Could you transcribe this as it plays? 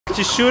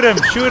Just shoot him,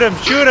 shoot him,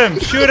 shoot him,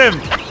 shoot him,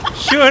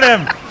 shoot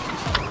him.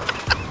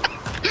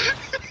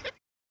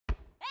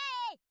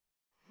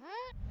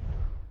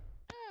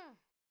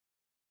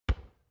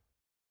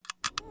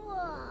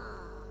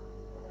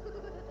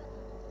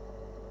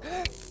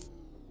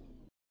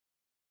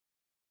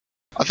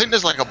 I think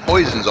there's like a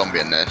poison zombie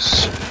in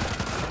this.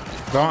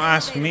 Don't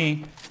ask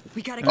me.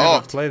 We gotta I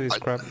never play this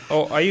crap.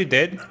 Oh, are you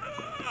dead?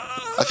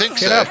 I think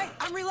Get so. up. Hey,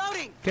 I'm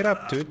reloading. Get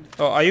up, dude.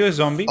 Oh, are you a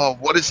zombie? Oh,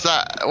 what is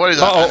that? What is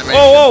that Uh-oh. animation?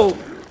 Oh,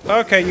 oh.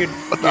 Okay, you're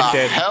the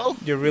dead. hell?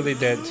 You're really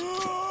dead.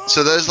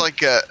 So there's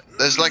like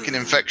an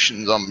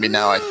infection zombie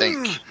now, I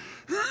think.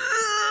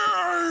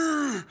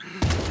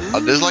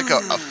 There's like a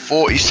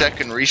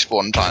 40-second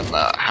respawn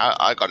timer. How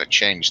I gotta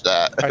change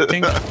that.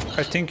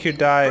 I think you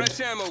died.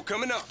 Fresh ammo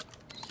coming up.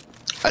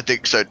 I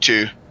think so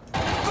too.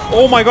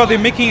 Oh my god, they're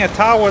making a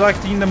tower like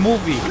in the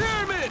movie.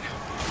 Pyramid.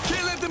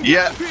 Can't let them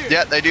Yeah, get up here.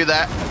 yeah, they do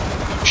that.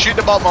 Shoot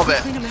the bottom of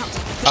it.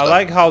 I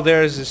like how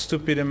there's a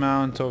stupid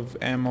amount of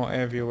ammo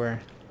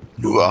everywhere.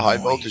 Ooh, a high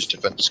voltage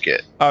defense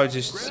kit. Oh,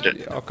 just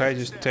okay,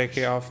 just take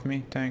it off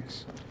me,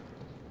 thanks.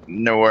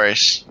 No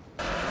worries.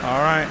 All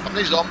right, How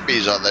many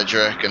zombies are there, do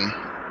you reckon?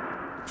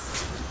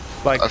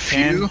 like A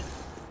few? 10,000.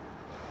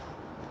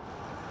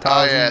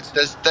 Oh yeah,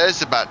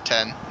 there's about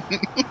 10.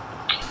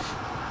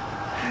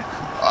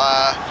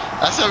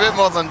 That's a bit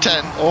more than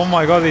 10. Oh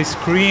my god, they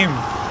scream.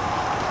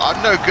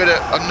 I'm no good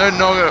at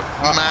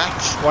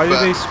maths. Why do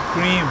but- they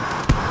scream?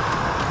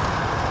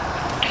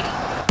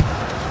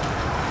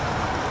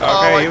 Oh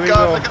Okay, my here we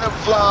god, go. look at them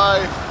fly!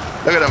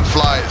 Look at them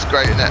fly, it's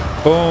great, isn't it?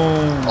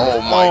 Boom.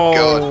 Oh my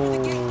god.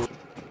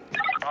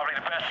 Probably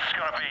the best it's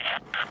gonna be.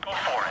 Go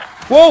for it.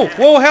 Whoa,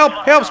 whoa, help,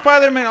 help,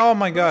 Spider-Man. Oh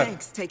my god.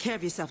 Thanks. Take care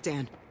of yourself,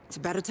 Dan. It's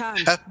better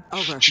times.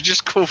 Over. Should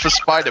just call for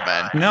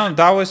Spider-Man. No,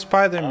 that was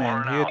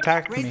Spider-Man. He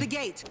attacked Raise the me.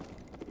 gate.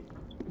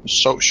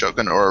 Assault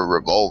shotgun or a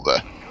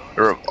revolver.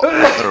 The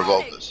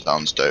revolver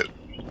sounds dope.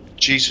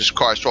 Jesus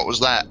Christ, what was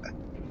that?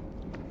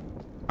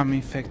 I'm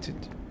infected.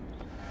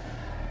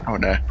 Oh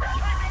no.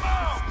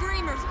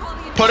 Screamers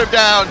calling you. Put him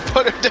down!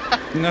 Put him down!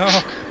 No,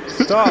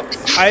 stop.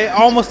 I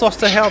almost lost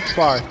the health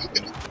bar.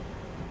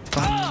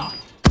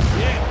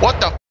 What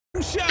the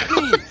Who shot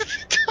me?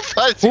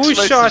 f? Who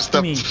shot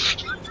me?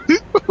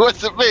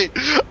 Wasn't me.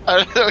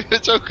 I don't know what you're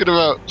talking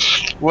about.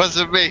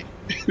 Wasn't me.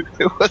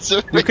 It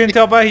wasn't me. You can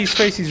tell by his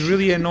face he's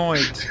really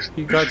annoyed.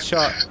 He got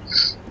shot.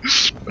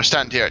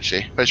 Stand here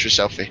actually. Pose for a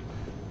selfie.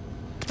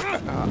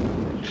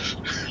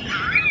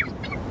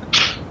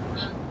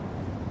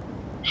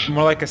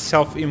 More like a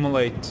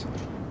self-immolate.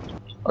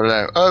 I don't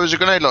know. Oh, there was a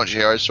grenade launcher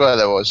here. I swear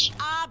there was.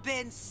 I've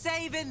been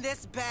saving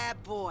this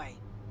bad boy.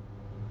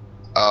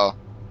 Oh.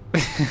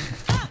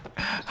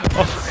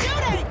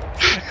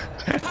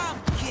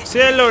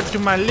 Say hello to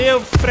my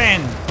little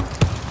friend.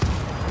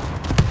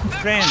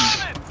 Friend.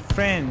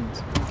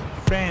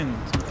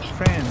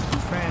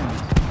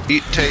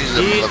 Eat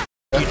taser.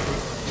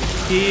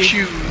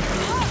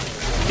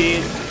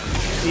 Did.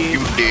 You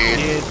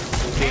did.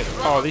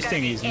 Oh, this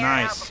thing is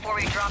nice.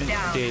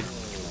 Did.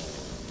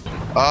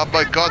 Oh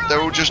my god,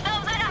 they're all just.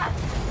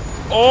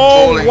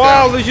 Oh Falling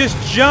wow, down. they're just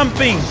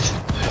jumping.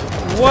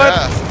 What?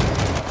 Yeah.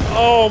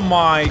 Oh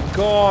my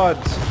god.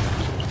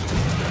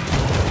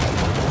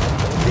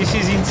 This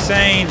is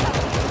insane.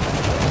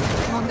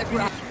 On the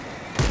ground.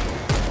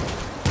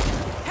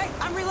 Hey,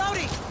 I'm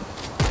reloading.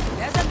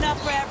 There's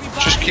enough for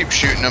everybody. Just keep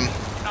shooting them. No,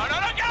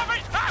 get me!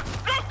 Ah,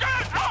 look,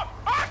 get it!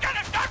 Ah, get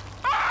it!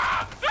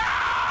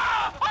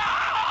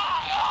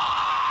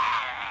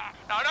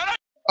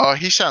 No. Oh,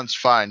 he sounds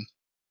fine.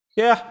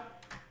 Yeah.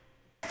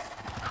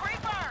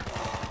 Creeper!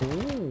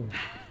 Ooh.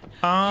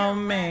 Oh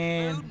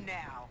man.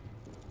 Now.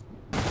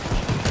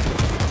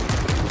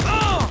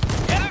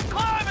 Get him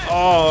climbing!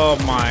 Oh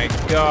my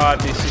god,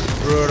 this is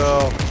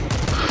brutal.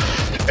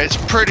 It's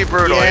pretty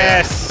brutal.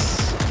 Yes.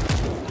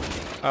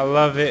 I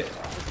love it. Yeah.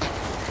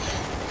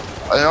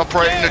 I'm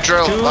operating the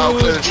drill. Dude, That'll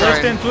clear the less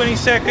train. than 20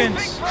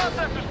 seconds.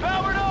 Processor's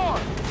powered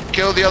on!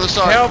 Kill the other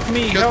side. Help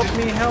me, Kill help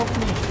me, help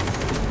me.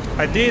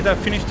 I did, I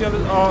finished the other.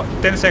 Oh,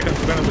 10 seconds,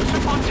 we're gonna lose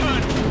it. My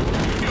turn!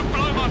 You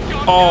blow my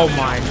gun! Oh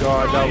my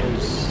god, that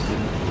was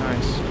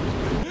nice.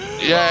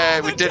 Yeah,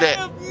 we did it.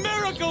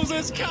 Miracles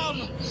has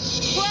come.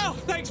 Well,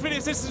 thanks for the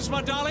assistance,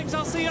 my darlings.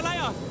 I'll see you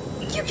later.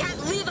 You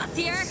can't leave us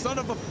here! Son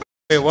of a.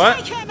 Wait, what?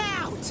 Take him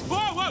out!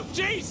 Whoa,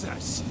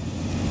 Jesus!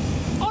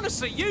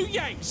 Honestly, you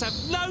Yanks have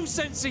no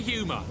sense of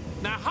humour.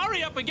 Now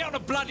hurry up and get on a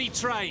bloody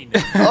train.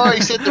 Oh, he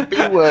said the B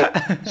word.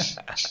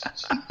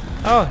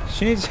 Oh,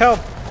 she needs help.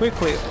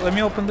 Quickly, let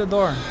me open the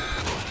door.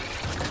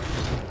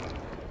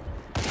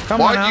 Come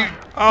Why on you-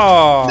 out.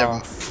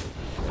 Oh,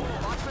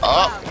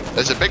 Oh,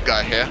 there's a big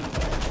guy here.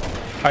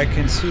 I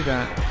can see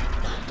that.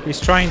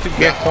 He's trying to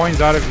get coins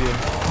out of you.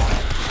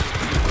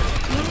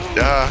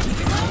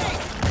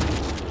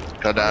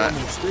 God damn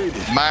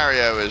it.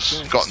 Mario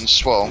has gotten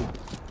swole.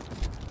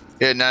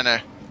 Here, Nano.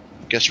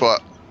 Guess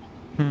what?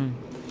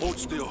 Hold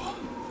still.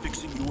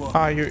 Fixing you up.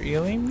 Ah, you're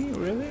healing me?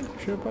 Really?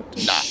 Sure about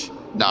this?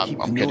 Nah,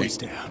 I'm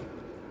kidding. down.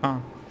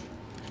 Oh.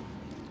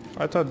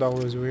 I thought that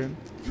was weird.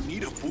 You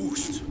need a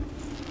boost.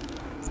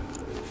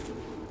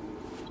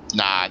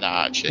 Nah,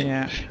 actually.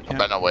 Yeah. I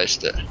better not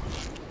waste it.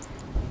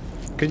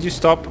 Could you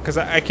stop? Because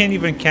I can't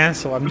even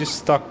cancel. I'm just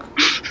stuck.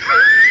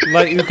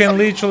 Like, you can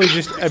literally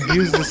just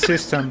abuse the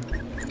system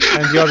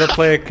and the other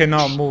player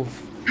cannot move.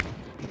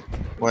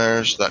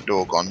 Where's that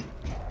door gone?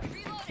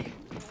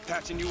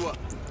 Patching you up.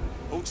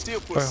 Hold still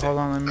for a Wait, sec. hold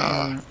on,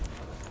 let me...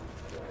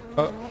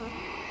 Oh.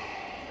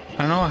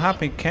 I know what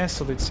happened. It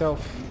cancelled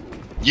itself.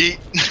 Yeet.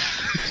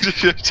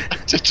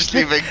 Just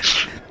leaving.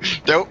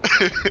 Nope.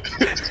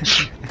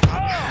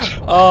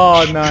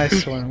 Oh,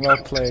 nice one. Well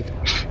played.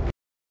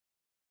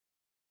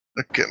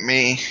 Look at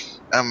me.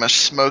 I'm a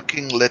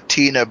smoking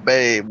Latina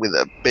babe with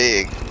a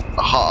big,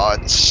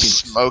 hard,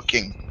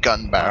 smoking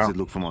gun How's barrel. it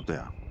look from up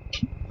there?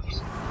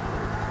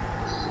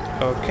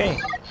 Okay.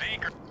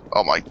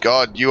 Oh my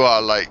god, you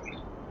are like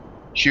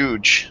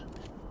huge.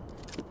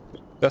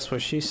 That's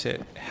what she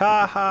said.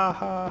 Ha ha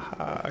ha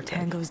ha. Okay.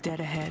 Tango's dead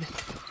ahead.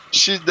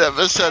 She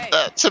never said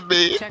that to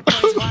me.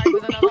 Checkpoint's marked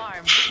with an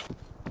alarm.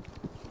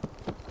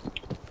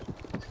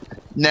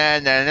 Na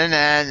na na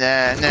na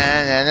na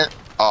na na na.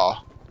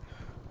 Oh.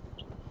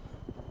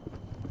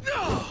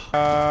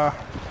 Are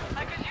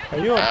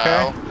you okay?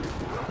 Ow.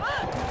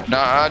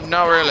 No,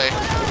 not really.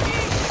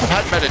 I've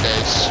had better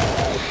days.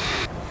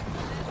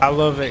 I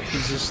love it.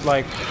 He's just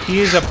like,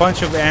 he's a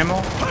bunch of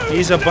ammo,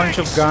 he's a bunch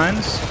of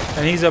guns,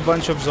 and he's a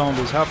bunch of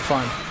zombies. Have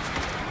fun.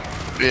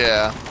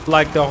 Yeah.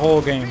 Like the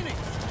whole game.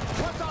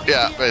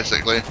 Yeah,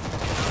 basically.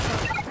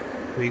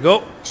 Here we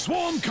go.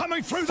 Swarm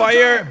coming through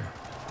Fire!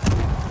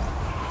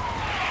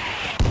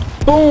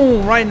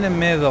 Boom! Right in the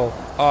middle.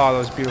 Oh, that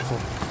was beautiful.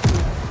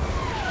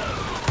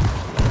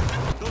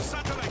 Those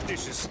satellite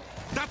dishes.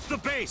 That's the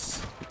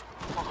base.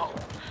 Whoa,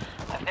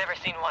 I've never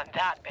seen one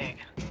that big.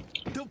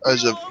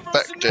 There's a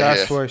vector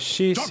That's here. what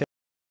she said.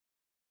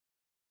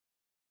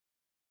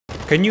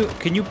 Can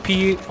you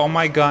pee on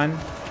my gun?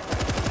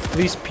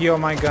 Please pee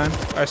on my gun.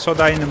 I saw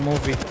that in the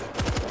movie.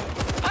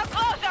 Up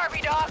close,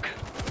 RB dog.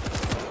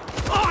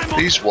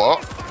 Please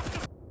what?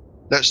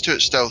 Let's do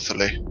it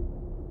stealthily.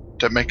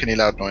 Don't make any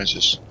loud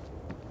noises.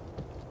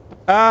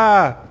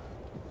 Ah!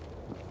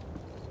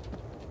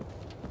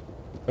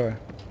 Sorry.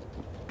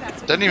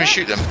 Don't even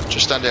shoot them.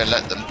 Just stand there and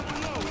let them.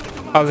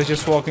 Oh, they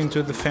just walk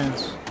into the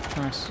fence.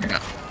 Nice. Yeah.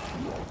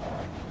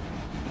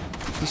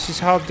 This is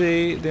how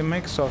they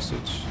make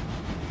sausage.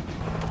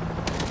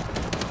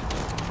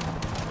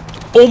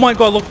 Oh my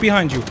god, look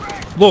behind you.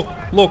 Look.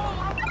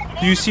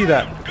 Do you see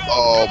that?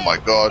 Oh my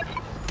god.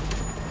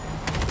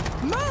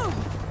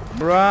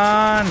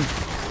 Run!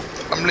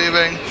 I'm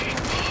leaving.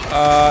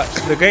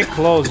 The gate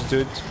closed,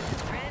 dude.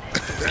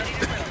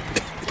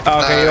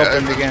 Okay, he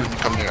opened again.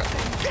 Come here.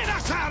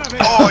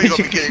 Oh, you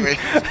gotta be kidding me.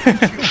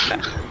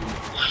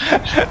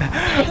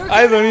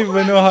 I don't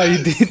even know how you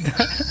did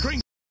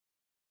that.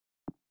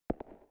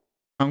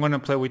 I'm gonna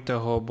play with the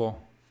hobo.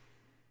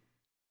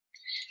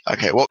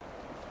 Okay, what?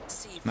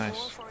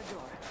 Nice.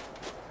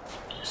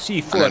 And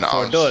C4 then for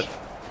ours. door.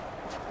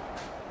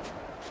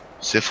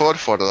 C4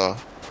 for the...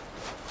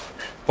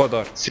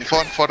 Fodor.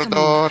 C4 for the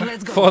door.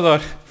 Let's go.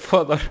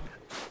 Fodor.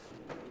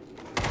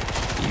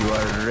 You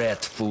are red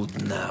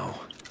food now.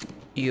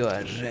 You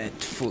are red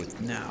food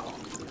now.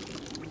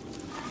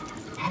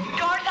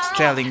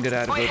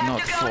 Stalingrad will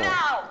not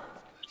fall.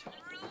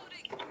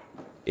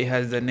 It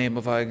has the name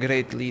of our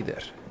great leader.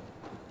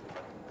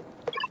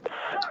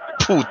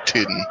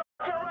 Putin.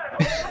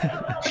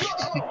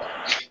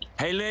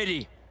 Hey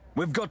lady,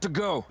 we've got to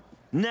go.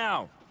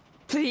 Now!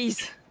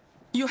 Please.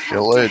 You have Hey,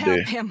 to lady.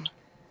 help him.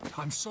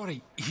 I'm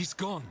sorry, he's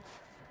gone.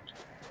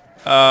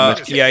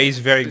 Yeah, he's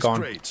very It's gone.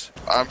 great.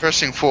 I'm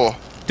pressing 4.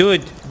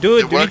 Dude,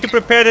 you need to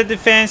prepare the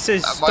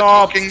defenses. Am I Stop.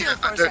 talking?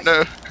 I don't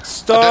know.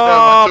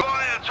 Stop.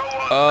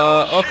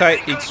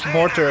 Okay, it's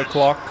mortar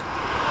o'clock.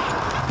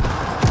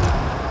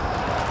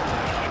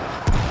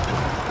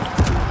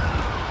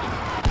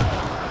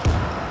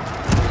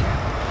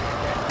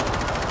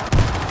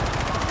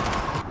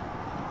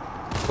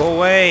 Go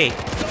away.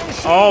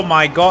 Oh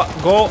my god,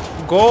 go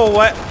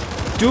away.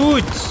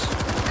 Dudes.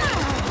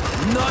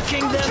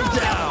 Knocking them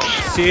down!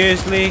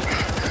 Seriously?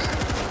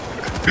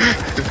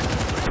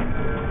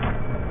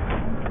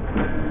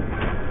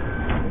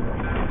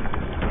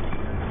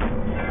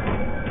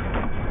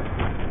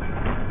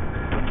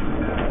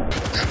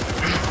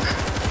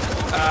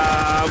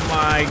 Oh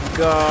my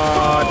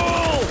god.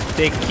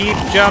 They keep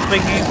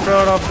jumping in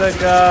front of the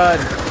gun.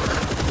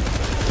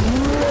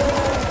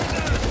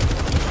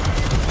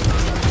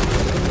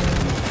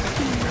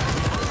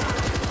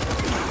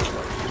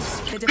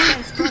 The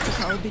defense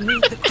protocol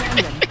beneath the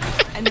Kremlin.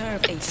 A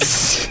nerve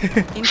agent.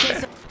 In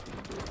case of...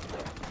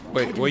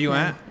 Wait, where you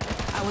at?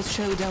 I was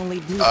showed only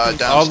blue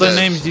Downstairs. All the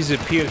names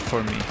disappeared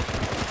for me.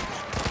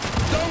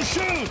 Don't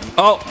shoot!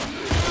 Oh.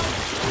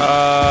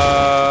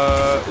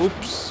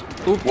 Oops.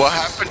 What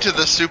happened to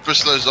the super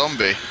slow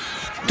zombie?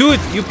 Dude,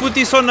 you put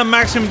this on the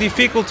maximum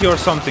difficulty or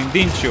something,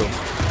 didn't you?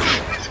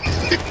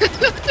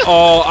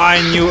 Oh,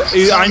 I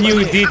knew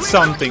you did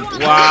something.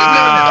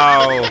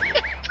 Wow.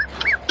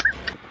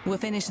 We'll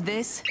finish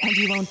this, and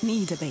you won't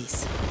need a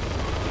base.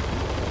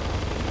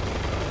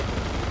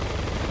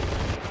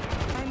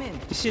 I'm in.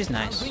 This is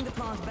nice. Bring the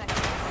plant back.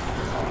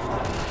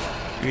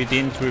 We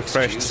didn't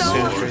refresh the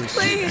sentries.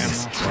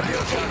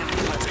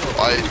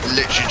 I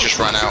literally just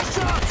ran out.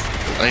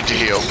 I need to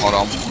heal. Hold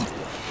on.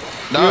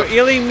 No. You're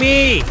healing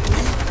me!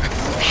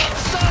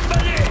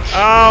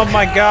 Oh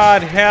my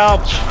god,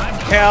 help!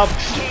 Help!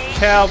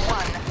 Help!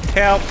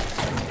 Help!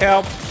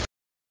 Help!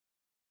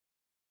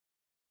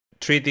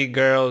 3D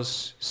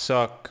girls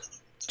suck.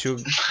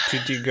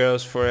 2D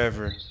girls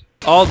forever.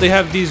 Oh, they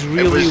have these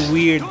really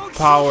weird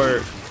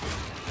power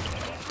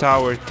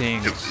tower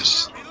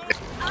things.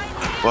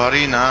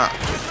 Warina.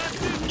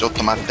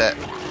 Jottomate.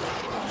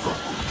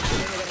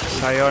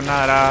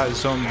 Sayonara,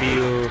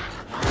 zombie.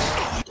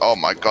 Oh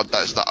my god,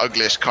 that's the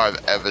ugliest car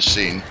I've ever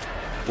seen.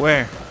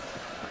 Where?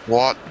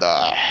 What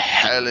the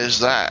hell is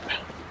that?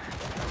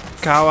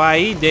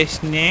 Kawaii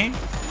desu ne?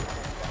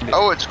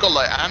 Oh, it's got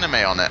like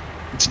anime on it.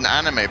 It's an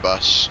anime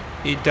bus.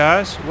 It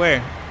does?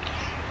 Where?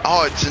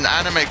 Oh, it's an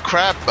anime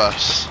crab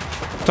bus.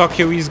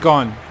 Tokyo is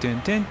gone. Dun,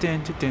 dun,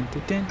 dun, dun, dun,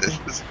 dun, dun.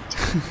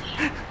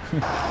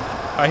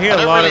 I hear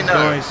a lot of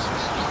noise.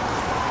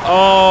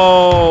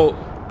 Oh!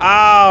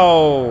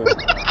 Ow!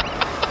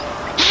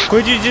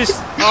 Could you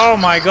just... Oh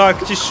my god,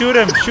 just shoot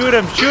him! Shoot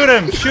him! Shoot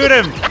him! Shoot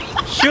him!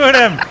 Shoot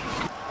him!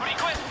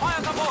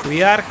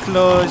 We are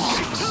close.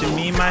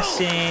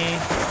 Sumimasen.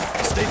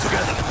 Stay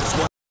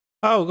together.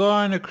 Oh, go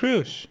on a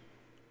cruise.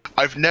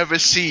 I've never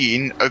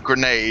seen a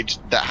grenade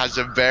that has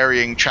a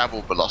varying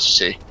travel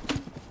velocity.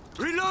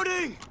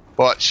 Reloading.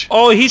 Watch.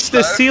 Oh, it hits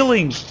the Slow,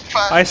 ceiling.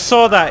 fast. I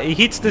saw that. It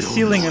hits the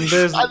ceiling and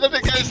there's... And then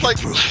it goes like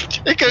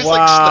slow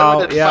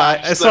Wow, and yeah,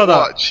 fast. I saw that.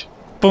 Watch.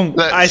 Boom.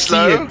 Look, I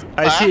slow, see it.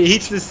 I see it. It fast.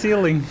 hits the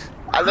ceiling.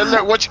 And then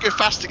look, watch it go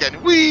fast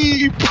again.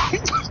 Whee!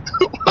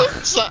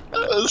 What's that?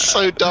 That was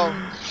so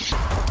dumb.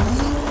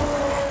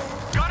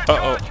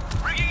 Uh-oh.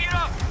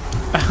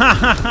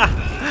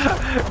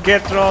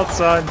 Get rolled,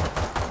 son.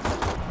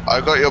 I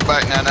got your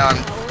back now. Now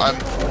I'm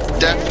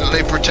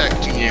definitely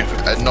protecting you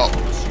and not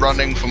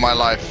running for my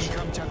life.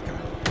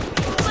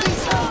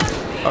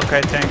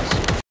 Okay,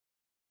 thanks.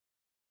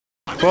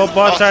 Both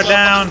bots are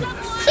down.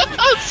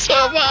 So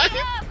am I.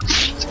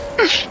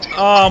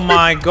 Oh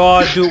my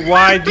god, dude,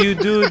 why do you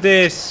do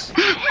this?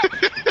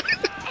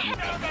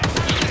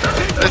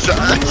 There's a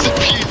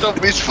few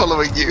zombies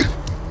following you.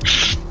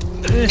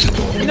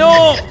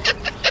 No!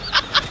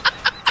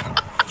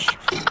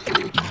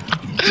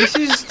 This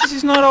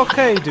is not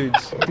okay, dude.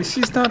 This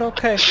is not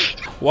okay.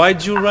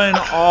 Why'd you run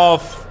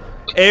off?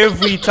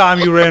 Every time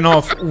you ran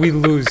off, we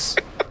lose.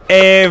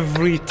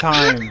 Every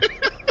time.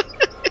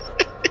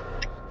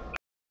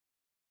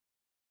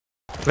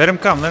 Let him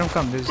come, let him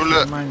come. There's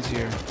mines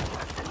here.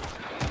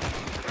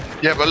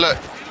 Yeah, but look.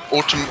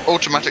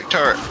 Automatic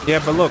turret.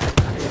 Yeah, but look.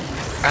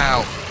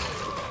 Ow.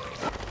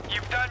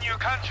 You've done your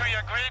country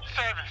a great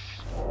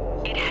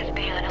service. It has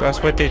been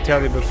That's what they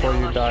tell you before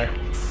you die.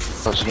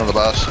 That's another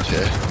bastard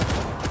here.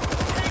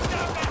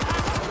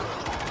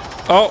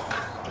 Oh!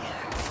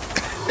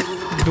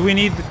 Do we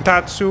need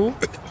Tatsu?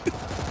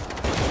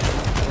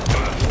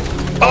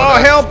 Oh,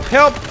 help!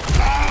 Help!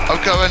 I'm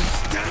coming.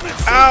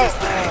 Ow!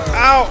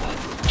 Ow!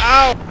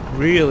 Ow!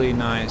 Really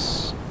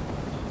nice.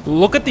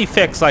 Look at the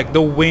effects, like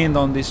the wind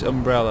on this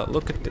umbrella.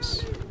 Look at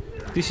this.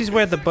 This is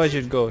where the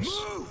budget goes.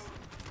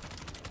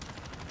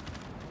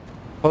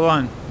 Hold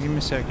on. Give me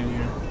a second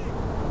here.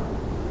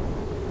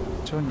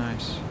 So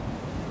nice.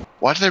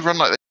 Why do they run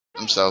like they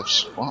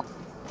themselves? What?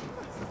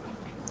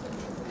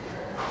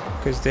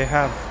 Because they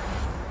have.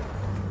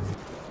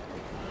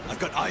 I've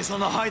got eyes on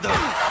the hideout.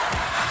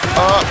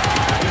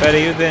 Better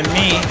you than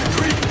me.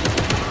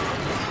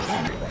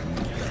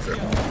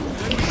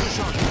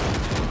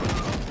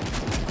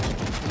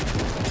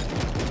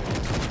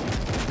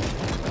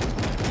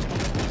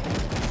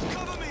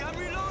 Cover me, I'm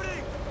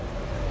reloading.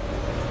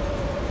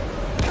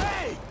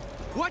 Hey,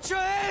 what's your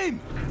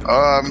aim?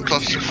 Oh, I'm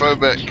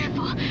claustrophobic.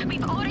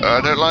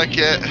 I don't like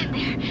it.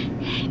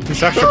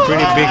 It's actually a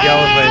pretty big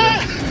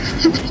elevator.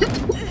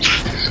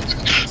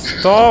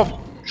 Stop!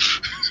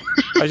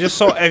 I just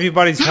saw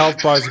everybody's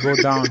health bars go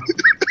down.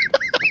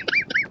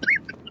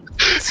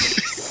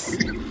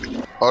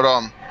 Hold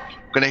on.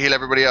 I'm gonna heal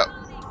everybody up.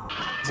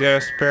 Is there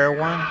a spare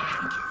one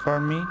for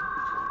me?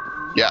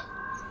 Yeah.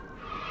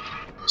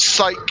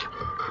 Psych.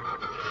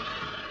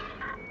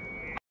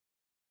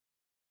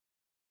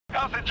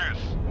 Passengers,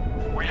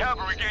 we have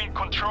regained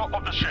control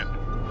of the ship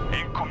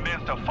and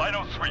commenced the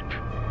final sweep.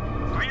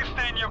 Please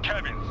stay in your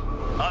cabins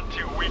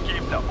until we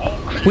give the all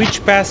clear.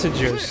 Which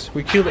passengers?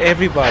 We killed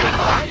everybody.